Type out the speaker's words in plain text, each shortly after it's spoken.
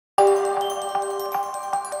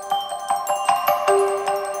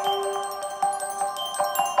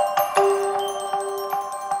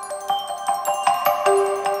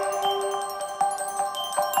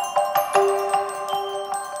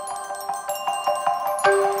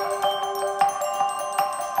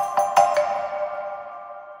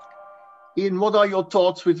Ian, what are your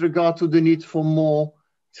thoughts with regard to the need for more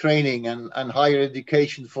training and higher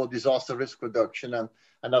education for disaster risk reduction and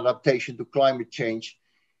adaptation to climate change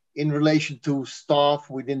in relation to staff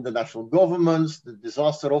within the national governments, the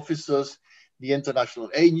disaster officers, the international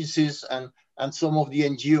agencies, and some of the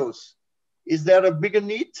NGOs? Is there a bigger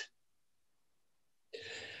need?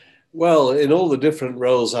 Well, in all the different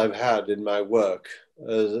roles I've had in my work,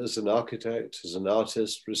 as an architect, as an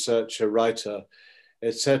artist, researcher, writer,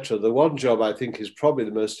 etc., the one job I think is probably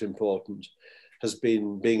the most important has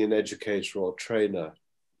been being an educator or trainer.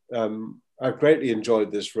 I've greatly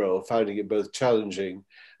enjoyed this role, finding it both challenging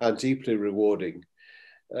and deeply rewarding.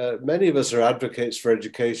 Many of us are advocates for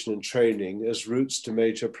education and training as routes to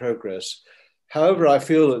major progress. However, I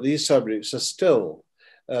feel that these subjects are still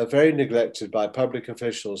very neglected by public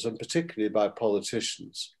officials and particularly by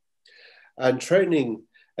politicians. And training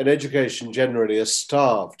and education generally are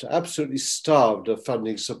starved, absolutely starved of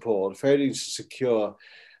funding support, failing to secure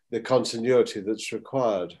the continuity that's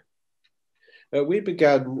required. We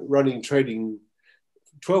began running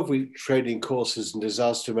 12-week training courses in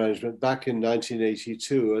disaster management back in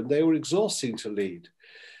 1982, and they were exhausting to lead,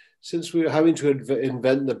 since we were having to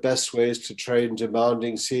invent the best ways to train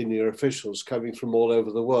demanding senior officials coming from all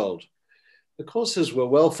over the world. The courses were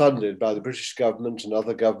well funded by the British government and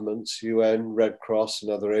other governments, UN, Red Cross,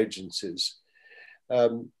 and other agencies.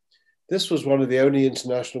 This was one of the only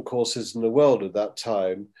international courses in the world at that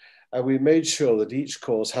time, and we made sure that each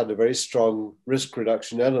course had a very strong risk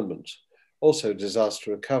reduction element, also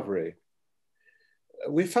disaster recovery.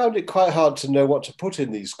 We found it quite hard to know what to put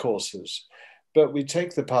in these courses, but we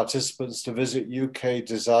take the participants to visit UK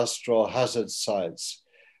disaster or hazard sites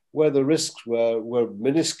where the risks were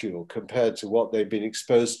minuscule compared to what they'd been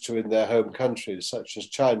exposed to in their home countries, such as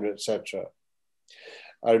China, etc.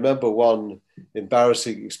 I remember one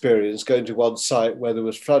embarrassing experience going to one site where there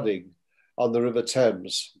was flooding on the River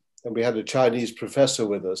Thames, and we had a Chinese professor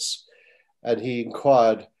with us, and he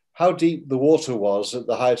inquired how deep the water was at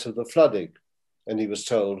the height of the flooding, and he was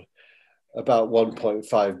told about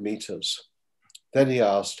 1.5 meters. Then he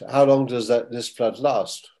asked, how long does this flood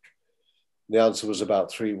last? The answer was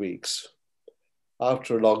about 3 weeks.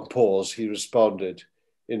 After a long pause, he responded,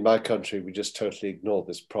 in my country, we just totally ignore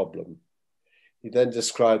this problem. He then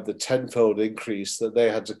described the tenfold increase that they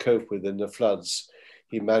had to cope with in the floods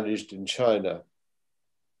he managed in China.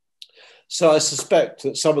 So I suspect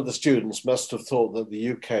that some of the students must have thought that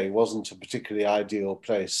the UK wasn't a particularly ideal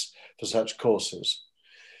place for such courses.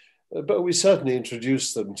 But we certainly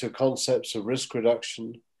introduced them to concepts of risk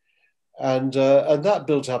reduction, and that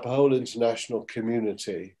built up a whole international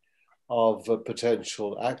community of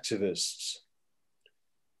potential activists.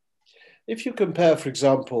 If you compare, for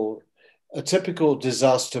example, a typical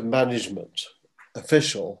disaster management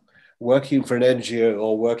official working for an NGO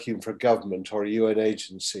or working for a government or a UN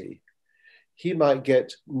agency, he might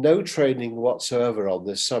get no training whatsoever on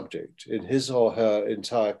this subject in his or her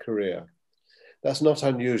entire career. That's not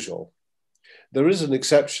unusual. There is an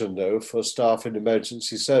exception, though, for staff in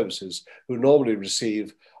emergency services who normally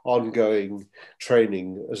receive ongoing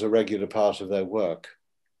training as a regular part of their work.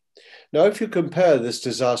 Now, if you compare this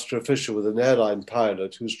disaster official with an airline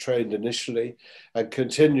pilot who's trained initially and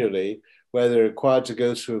continually, where they're required to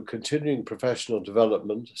go through continuing professional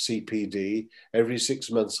development, CPD, every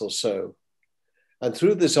 6 months or so, and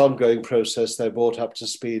through this ongoing process, they're brought up to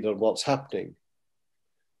speed on what's happening.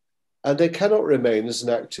 And they cannot remain as an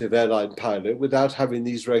active airline pilot without having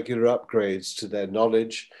these regular upgrades to their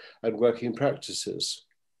knowledge and working practices.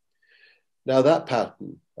 Now that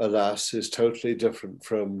pattern, alas, is totally different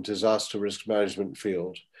from disaster risk management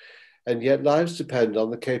field, and yet lives depend on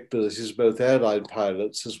the capabilities of both airline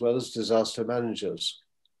pilots as well as disaster managers.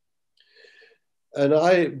 And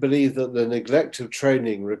I believe that the neglect of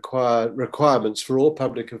training requirements for all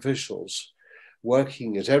public officials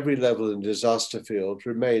working at every level in the disaster field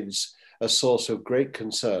remains a source of great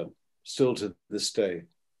concern, still to this day.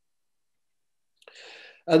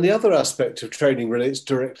 And the other aspect of training relates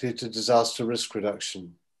directly to disaster risk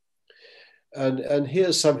reduction. And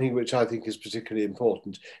here's something which I think is particularly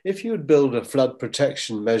important. If you would build a flood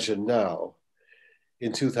protection measure now,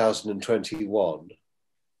 in 2021,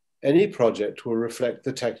 any project will reflect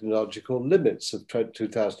the technological limits of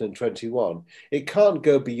 2021. It can't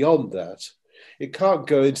go beyond that. It can't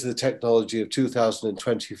go into the technology of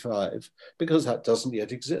 2025 because that doesn't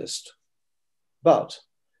yet exist. But,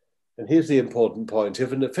 and here's the important point,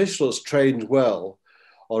 if an official is trained well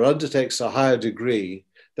or undertakes a higher degree,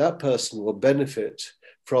 that person will benefit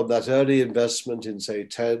from that early investment in, say,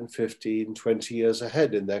 10, 15, 20 years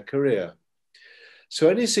ahead in their career. So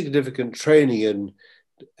any significant training in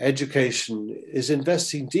education is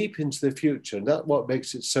investing deep into the future, and that's what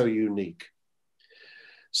makes it so unique.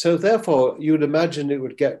 So therefore, you would imagine it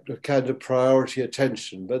would get a kind of priority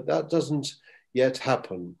attention, but that doesn't yet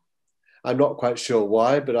happen. I'm not quite sure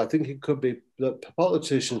why, but I think it could be that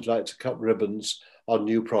politicians like to cut ribbons on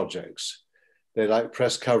new projects. They like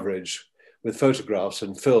press coverage with photographs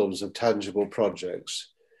and films of tangible projects.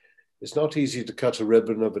 It's not easy to cut a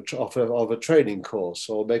ribbon of a training course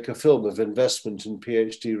or make a film of investment in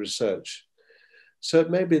PhD research. So it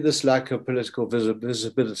may be this lack of political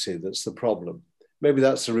visibility that's the problem. Maybe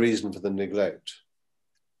that's the reason for the neglect.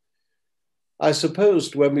 I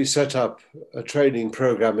supposed when we set up a training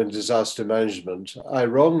program in disaster management, I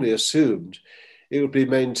wrongly assumed it would be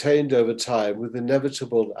maintained over time with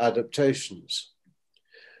inevitable adaptations.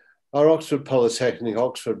 Our Oxford Polytechnic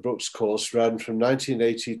Oxford Brookes course ran from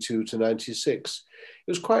 1982 to 96.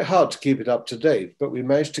 It was quite hard to keep it up to date, but we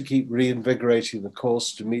managed to keep reinvigorating the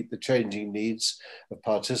course to meet the changing needs of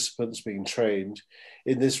participants being trained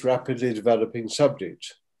in this rapidly developing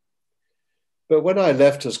subject. But when I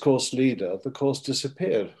left as course leader, the course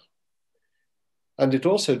disappeared. And it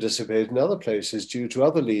also disappeared in other places due to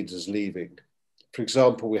other leaders leaving. For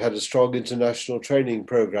example, we had a strong international training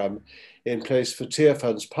program in place for Tier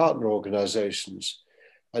Fund's partner organizations.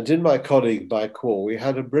 And in my colleague, Mike Wall, we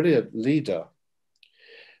had a brilliant leader.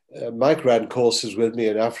 Mike ran courses with me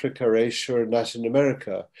in Africa, Asia, and Latin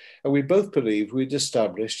America. And we both believed we'd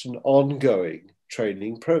established an ongoing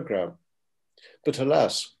training program. But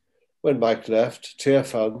alas, when Mike left Tier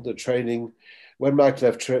Fund, the training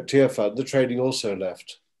also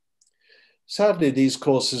left. Sadly, these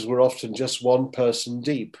courses were often just one person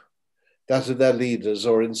deep, that of their leaders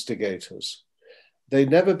or instigators. They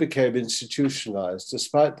never became institutionalized,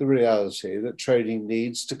 despite the reality that training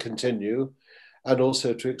needs to continue and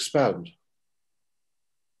also to expand.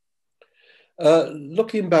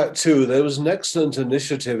 Looking back too, there was an excellent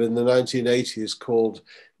initiative in the 1980s called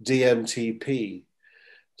DMTP,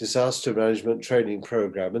 Disaster Management Training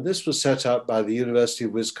Program, and this was set up by the University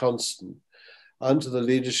of Wisconsin under the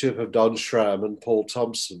leadership of Don Schramm and Paul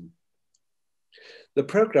Thompson. The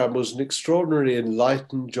program was an extraordinarily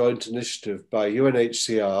enlightened joint initiative by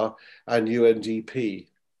UNHCR and UNDP.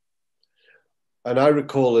 And I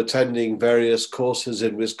recall attending various courses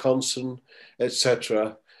in Wisconsin,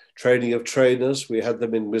 etc., training of trainers. We had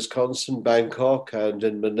them in Wisconsin, Bangkok, and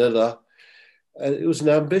in Manila. It was an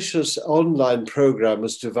ambitious online program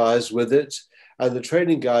was devised with it, and the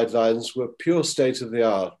training guidelines were pure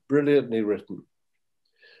state-of-the-art, brilliantly written.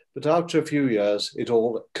 But after a few years, it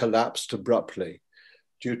all collapsed abruptly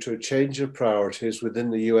due to a change of priorities within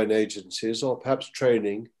the UN agencies, or perhaps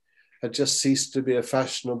training had just ceased to be a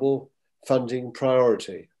fashionable funding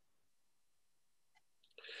priority.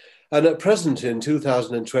 And at present, in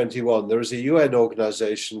 2021, there is a UN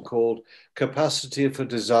organization called Capacity for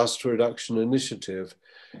Disaster Reduction Initiative,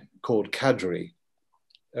 called CADRI,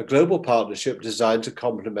 a global partnership designed to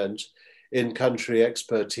complement in-country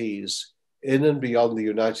expertise in and beyond the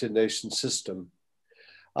United Nations system.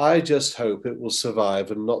 I just hope it will survive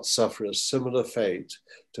and not suffer a similar fate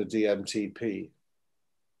to DMTP.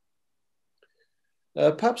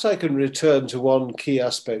 Perhaps I can return to one key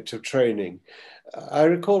aspect of training. I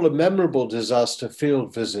recall a memorable disaster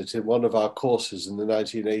field visit in one of our courses in the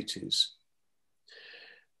 1980s.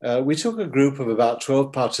 We took a group of about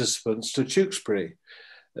 12 participants to Tewkesbury.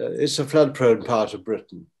 It's a flood-prone part of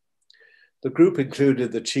Britain. The group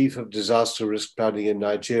included the Chief of Disaster Risk Planning in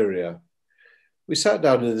Nigeria. We sat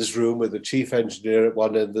down in this room with the chief engineer at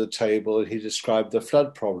one end of the table, and he described the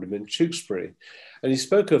flood problem in Tewkesbury. And he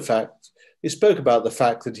spoke about the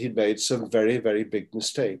fact that he'd made some very, very big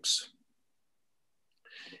mistakes.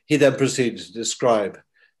 He then proceeded to describe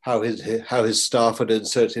how his staff had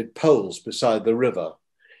inserted poles beside the river,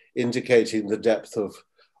 indicating the depth of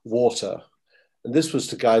water. And this was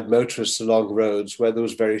to guide motorists along roads where there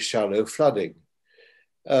was very shallow flooding.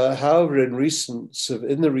 However, in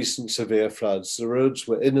the recent severe floods, the roads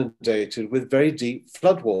were inundated with very deep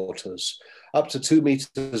floodwaters, up to 2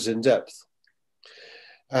 meters in depth.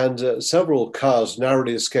 And several cars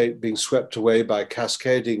narrowly escaped being swept away by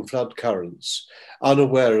cascading flood currents,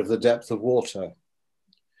 unaware of the depth of water.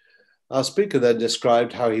 Our speaker then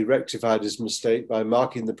described how he rectified his mistake by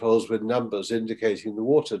marking the poles with numbers indicating the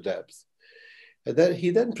water depth. And then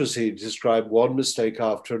he proceeded to describe one mistake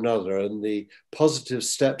after another and the positive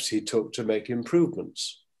steps he took to make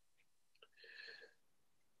improvements.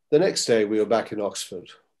 The next day, we were back in Oxford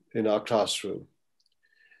in our classroom.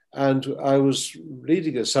 And I was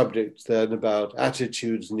leading a subject then about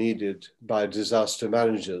attitudes needed by disaster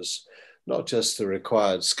managers, not just the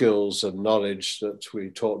required skills and knowledge that we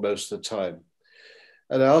taught most of the time.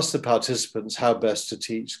 And I asked the participants how best to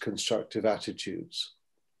teach constructive attitudes.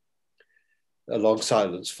 A long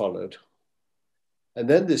silence followed. And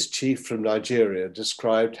then this chief from Nigeria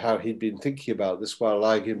described how he'd been thinking about this while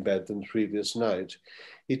lying in bed the previous night.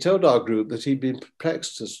 He told our group that he'd been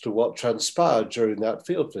perplexed as to what transpired during that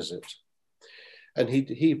field visit. And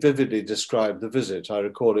he vividly described the visit. I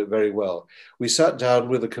recall it very well. We sat down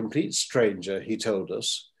with a complete stranger, he told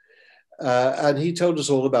us, and he told us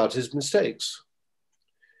all about his mistakes.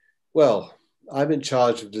 Well, I'm in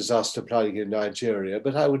charge of disaster planning in Nigeria,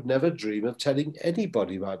 but I would never dream of telling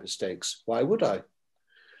anybody my mistakes. Why would I?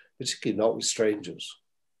 Particularly not with strangers.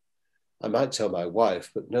 I might tell my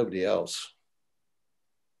wife, but nobody else.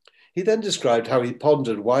 He then described how he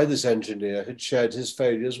pondered why this engineer had shared his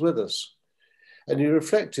failures with us. And he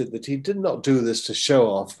reflected that he did not do this to show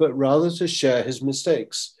off, but rather to share his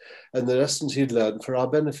mistakes and the lessons he'd learned for our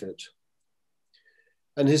benefit.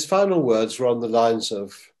 And his final words were on the lines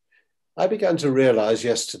of, I began to realize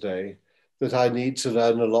yesterday that I need to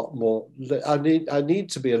learn a lot more. I need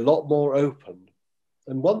to be a lot more open.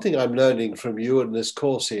 And one thing I'm learning from you and this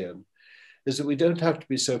course, Ian, is that we don't have to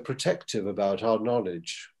be so protective about our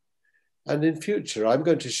knowledge. And in future, I'm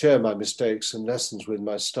going to share my mistakes and lessons with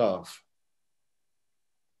my staff.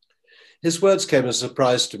 His words came as a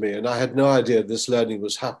surprise to me, and I had no idea this learning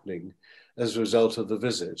was happening as a result of the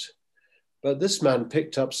visit. But this man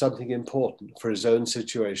picked up something important for his own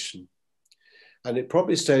situation, and it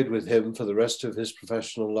probably stayed with him for the rest of his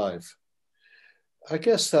professional life. I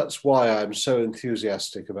guess that's why I'm so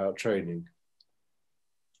enthusiastic about training.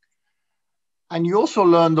 And you also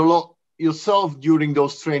learned a lot yourself during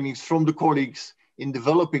those trainings from the colleagues in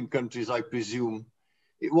developing countries, I presume.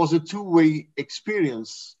 It was a two-way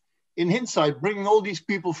experience. In hindsight, bringing all these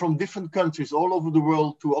people from different countries all over the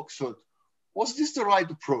world to Oxford, was this the right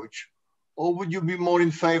approach? Or would you be more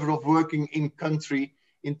in favor of working in country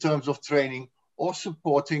in terms of training or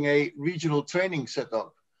supporting a regional training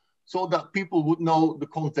setup so that people would know the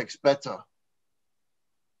context better?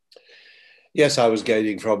 Yes, I was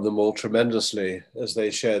gaining from them all tremendously as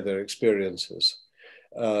they shared their experiences,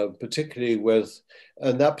 and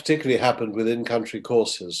that particularly happened with in-country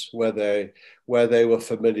courses where they were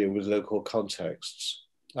familiar with local contexts.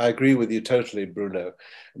 I agree with you totally, Bruno.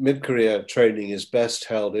 Mid-career training is best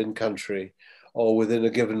held in-country or within a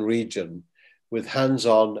given region with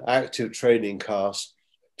hands-on active training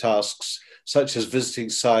tasks such as visiting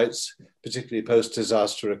sites, particularly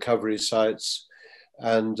post-disaster recovery sites,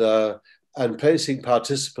 and placing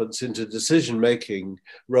participants into decision-making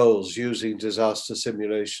roles using disaster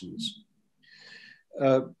simulations.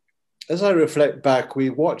 As I reflect back, we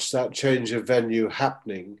watched that change of venue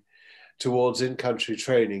happening towards in-country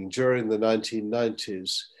training during the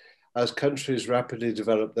 1990s as countries rapidly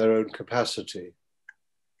developed their own capacity.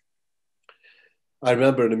 I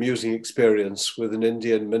remember an amusing experience with an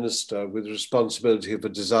Indian minister with responsibility for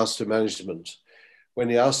disaster management when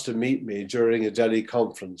he asked to meet me during a Delhi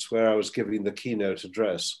conference where I was giving the keynote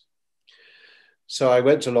address. So I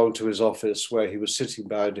went along to his office where he was sitting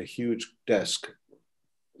behind a huge desk.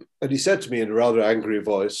 And he said to me in a rather angry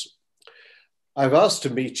voice, I've asked to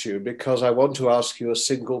meet you because I want to ask you a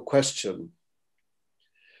single question.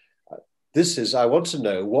 I want to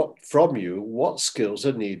know what skills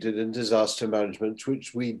are needed in disaster management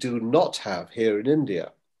which we do not have here in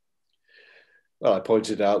India. Well, I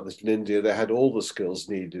pointed out that in India they had all the skills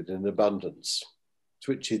needed in abundance,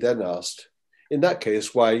 to which he then asked, in that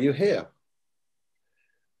case, why are you here?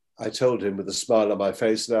 I told him with a smile on my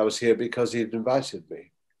face that I was here because he had invited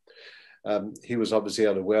me. He was obviously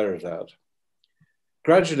unaware of that.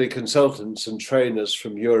 Gradually, consultants and trainers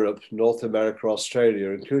from Europe, North America, Australia,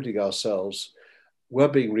 including ourselves, were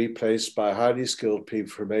being replaced by highly skilled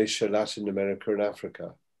people from Asia, Latin America, and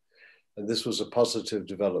Africa. And this was a positive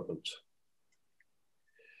development.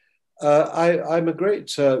 I'm a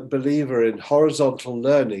great believer in horizontal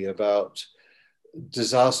learning about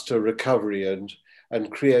disaster recovery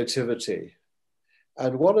and creativity.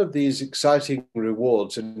 And one of these exciting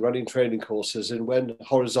rewards in running training courses is when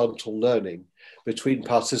horizontal learning between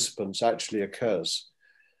participants actually occurs.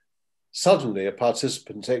 Suddenly, a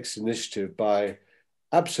participant takes initiative by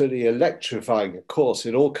absolutely electrifying a course.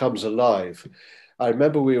 It all comes alive. I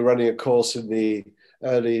remember we were running a course in the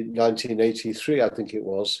early 1983, I think it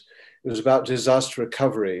was. It was about disaster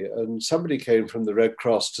recovery, and somebody came from the Red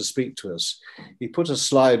Cross to speak to us. He put a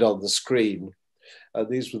slide on the screen.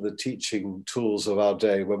 These were the teaching tools of our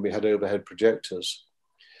day when we had overhead projectors.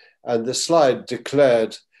 And the slide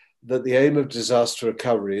declared that the aim of disaster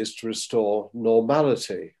recovery is to restore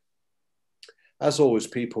normality. As always,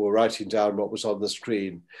 people were writing down what was on the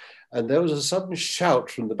screen, and there was a sudden shout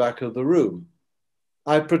from the back of the room.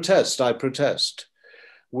 I protest, I protest.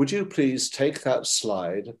 Would you please take that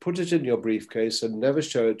slide, put it in your briefcase and never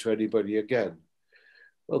show it to anybody again?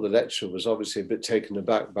 Well, the lecturer was obviously a bit taken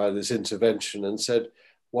aback by this intervention and said,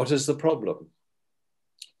 what is the problem?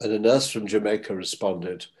 And a nurse from Jamaica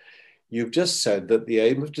responded, you've just said that the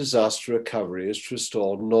aim of disaster recovery is to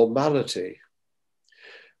restore normality.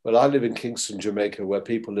 Well, I live in Kingston, Jamaica, where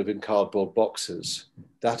people live in cardboard boxes.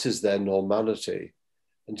 That is their normality.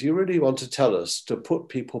 And do you really want to tell us to put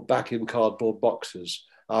people back in cardboard boxes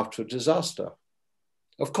after a disaster?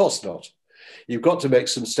 Of course not. You've got to make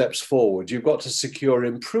some steps forward. You've got to secure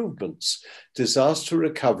improvements. Disaster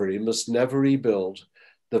recovery must never rebuild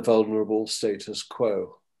the vulnerable status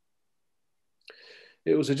quo.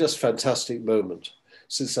 It was a just fantastic moment.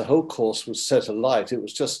 Since the whole course was set alight, it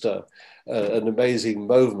was just an amazing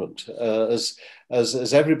moment.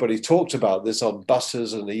 As everybody talked about this on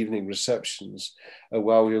buses and evening receptions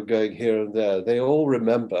while we were going here and there, they all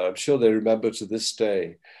remember, I'm sure they remember to this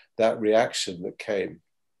day, that reaction that came.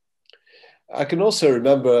 I can also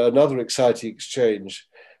remember another exciting exchange.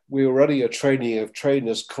 We were running a training of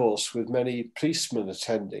trainers course with many policemen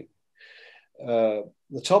attending. The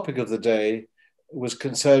topic of the day was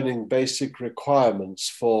concerning basic requirements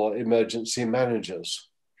for emergency managers.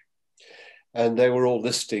 And they were all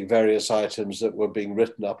listing various items that were being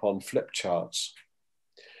written up on flip charts.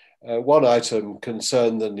 One item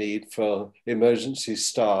concerned the need for emergency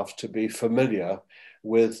staff to be familiar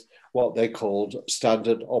with what they called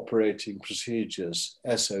standard operating procedures,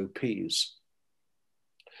 SOPs.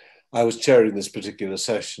 I was chairing this particular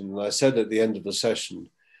session, and I said at the end of the session,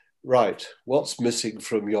 right, what's missing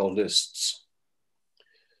from your lists?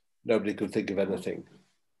 Nobody could think of anything.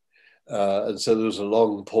 And so there was a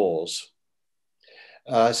long pause.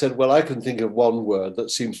 I said, well, I can think of one word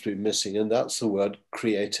that seems to be missing, and that's the word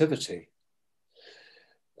creativity.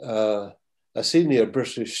 A senior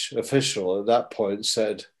British official at that point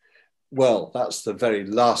said, well, that's the very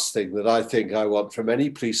last thing that I think I want from any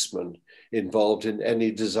policeman involved in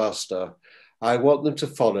any disaster. I want them to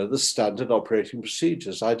follow the standard operating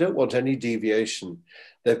procedures. I don't want any deviation.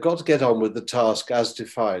 They've got to get on with the task as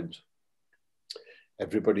defined.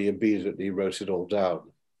 Everybody immediately wrote it all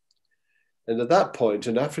down. And at that point,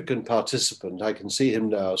 an African participant, I can see him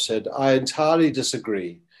now, said, I entirely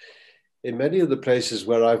disagree. In many of the places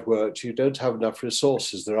where I've worked, you don't have enough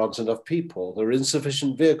resources. There aren't enough people. There are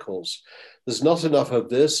insufficient vehicles. There's not enough of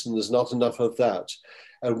this and there's not enough of that.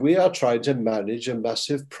 And we are trying to manage a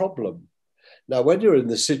massive problem. Now, when you're in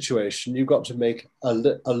this situation, you've got to make a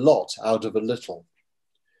lot out of a little.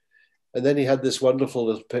 And then he had this wonderful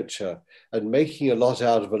little picture, and making a lot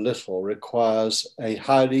out of a little requires a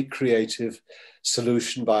highly creative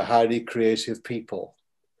solution by highly creative people.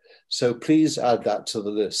 So please add that to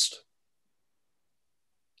the list.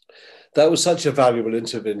 That was such a valuable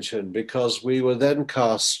intervention because we were then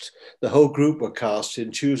cast, the whole group were cast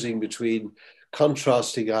in choosing between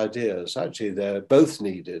contrasting ideas. Actually, they're both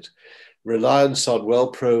needed. Reliance on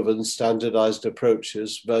well-proven standardized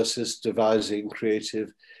approaches versus devising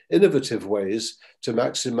creative, innovative ways to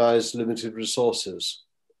maximize limited resources.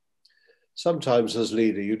 Sometimes as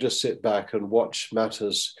leader, you just sit back and watch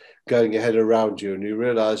matters going ahead around you and you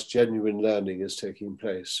realize genuine learning is taking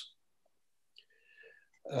place.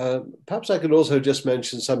 Perhaps I could also just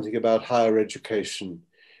mention something about higher education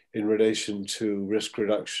in relation to risk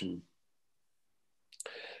reduction.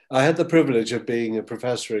 I had the privilege of being a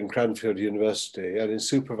professor in Cranfield University and in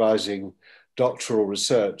supervising doctoral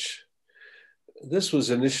research. This was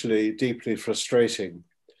initially deeply frustrating.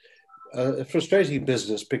 A frustrating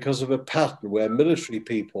business because of a pattern where military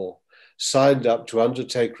people signed up to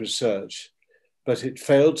undertake research, but it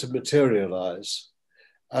failed to materialize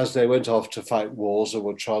as they went off to fight wars or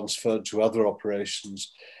were transferred to other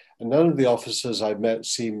operations. And none of the officers I met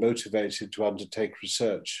seemed motivated to undertake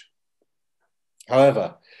research.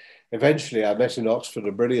 However, eventually I met in Oxford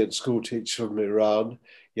a brilliant school teacher from Iran,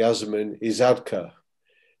 Yasmin Izadka.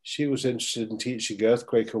 She was interested in teaching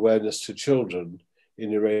earthquake awareness to children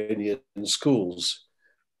in Iranian schools.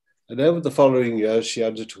 And over the following years, she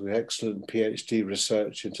undertook excellent PhD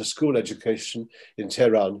research into school education in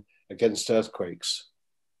Tehran against earthquakes.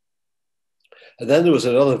 And then there was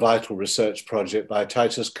another vital research project by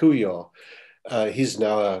Titus Kuyor. He's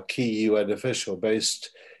now a key UN official based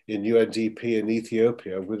in UNDP in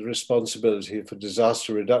Ethiopia with responsibility for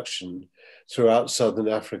disaster reduction throughout Southern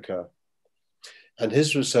Africa. And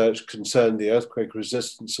his research concerned the earthquake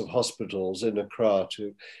resistance of hospitals in Accra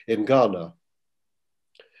in Ghana.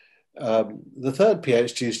 The third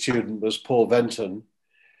PhD student was Paul Venton,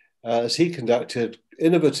 as he conducted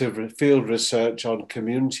innovative field research on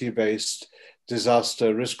community-based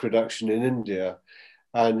disaster risk reduction in India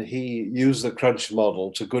and he used the crunch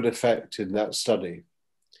model to good effect in that study.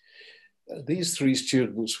 These 3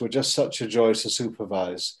 students were just such a joy to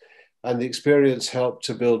supervise, and the experience helped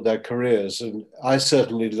to build their careers, and I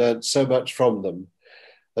certainly learned so much from them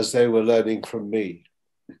as they were learning from me.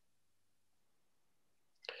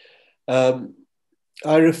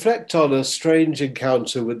 I reflect on a strange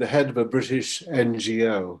encounter with the head of a British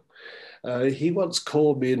NGO. He once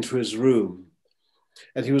called me into his room,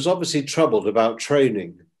 and he was obviously troubled about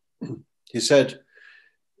training. He said,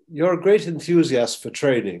 "You're a great enthusiast for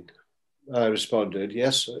training." I responded,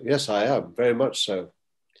 yes, I am, very much so.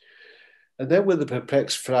 And then with a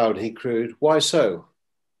perplexed frown, he queried, "Why so?"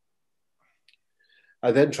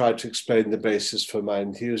 I then tried to explain the basis for my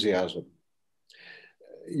enthusiasm.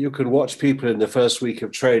 You can watch people in the first week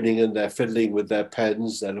of training and they're fiddling with their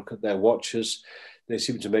pens, they look at their watches, they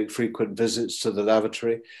seem to make frequent visits to the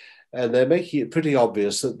lavatory, and they're making it pretty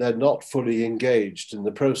obvious that they're not fully engaged in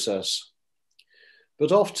the process.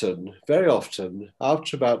 But often, very often,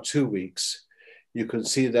 after about 2 weeks, you can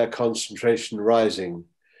see their concentration rising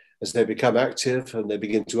as they become active and they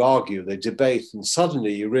begin to argue, they debate, and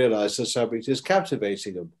suddenly you realize the subject is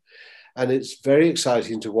captivating them. And it's very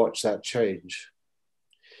exciting to watch that change.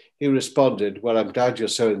 He responded, "Well, I'm glad you're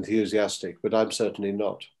so enthusiastic, but I'm certainly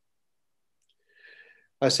not."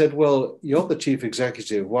 I said, "Well, you're the chief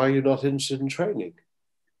executive. Why are you not interested in training?"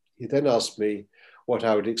 He then asked me what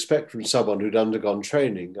I would expect from someone who'd undergone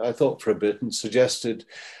training. I thought for a bit and suggested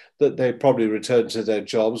that they probably return to their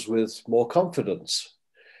jobs with more confidence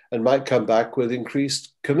and might come back with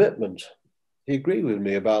increased commitment. He agreed with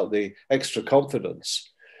me about the extra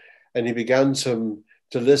confidence, and he began to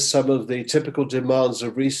list some of the typical demands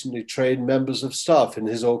of recently trained members of staff in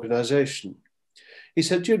his organization. He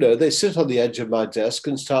said, "You know, they sit on the edge of my desk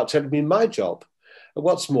and start telling me my job. And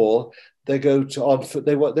what's more, they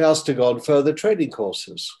ask to go on further training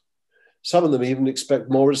courses. Some of them even expect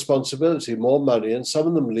more responsibility, more money, and some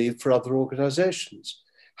of them leave for other organizations,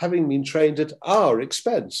 having been trained at our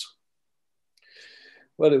expense."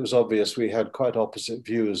 Well, it was obvious we had quite opposite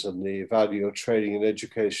views on the value of training and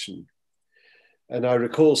education. And I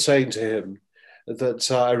recall saying to him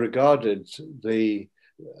that I regarded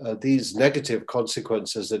these negative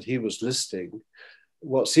consequences that he was listing,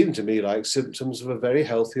 what seemed to me like symptoms of a very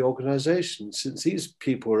healthy organization, since these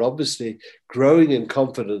people were obviously growing in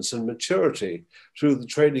confidence and maturity through the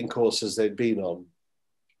training courses they'd been on.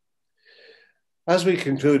 As we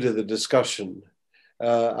concluded the discussion,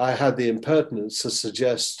 I had the impertinence to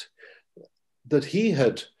suggest that he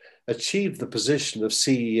had achieved the position of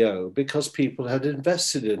CEO because people had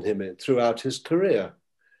invested in him throughout his career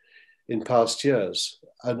in past years.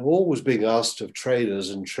 And all was being asked of trainers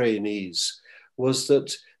and trainees was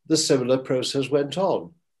that the similar process went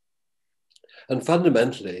on. And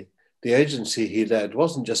fundamentally, the agency he led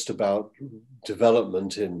wasn't just about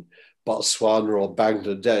development in Botswana or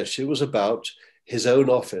Bangladesh. It was about his own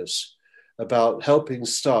office, about helping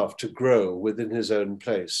staff to grow within his own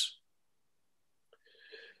place.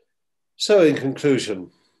 So in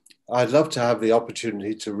conclusion, I'd love to have the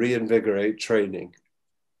opportunity to reinvigorate training.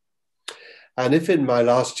 And if in my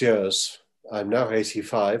last years, I'm now 80,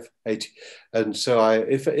 and so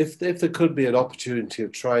if there could be an opportunity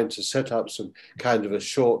of trying to set up some kind of a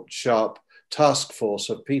short, sharp task force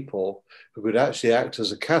of people who could actually act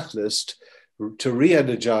as a catalyst to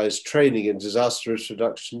re-energize training in disaster risk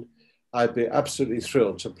reduction, I'd be absolutely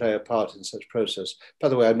thrilled to play a part in such process. By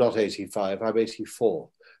the way, I'm not 85, I'm 84.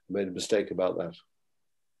 I made a mistake about that.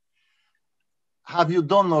 Have you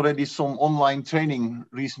done already some online training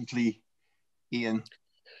recently, Ian?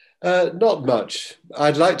 Not much.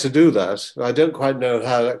 I'd like to do that. I don't quite know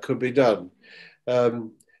how that could be done.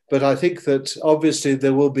 But I think that obviously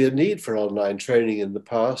there will be a need for online training in the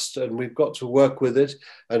past, and we've got to work with it,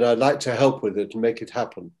 and I'd like to help with it and make it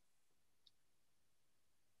happen.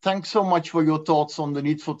 Thanks so much for your thoughts on the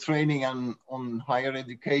need for training and on higher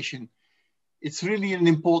education. It's really an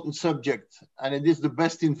important subject, and it is the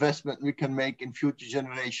best investment we can make in future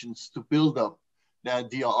generations to build up their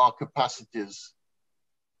DRR capacities.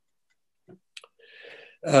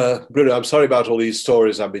 Bruno, I'm sorry about all these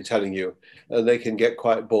stories I've been telling you, and they can get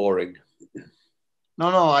quite boring.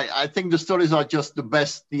 No, I think the stories are just the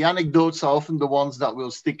best. The anecdotes are often the ones that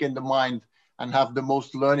will stick in the mind and have the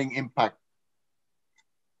most learning impact.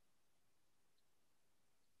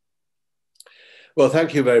 Well,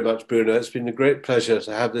 thank you very much, Bruno. It's been a great pleasure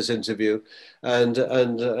to have this interview,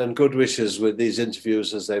 and good wishes with these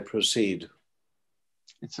interviews as they proceed.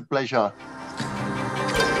 It's a pleasure.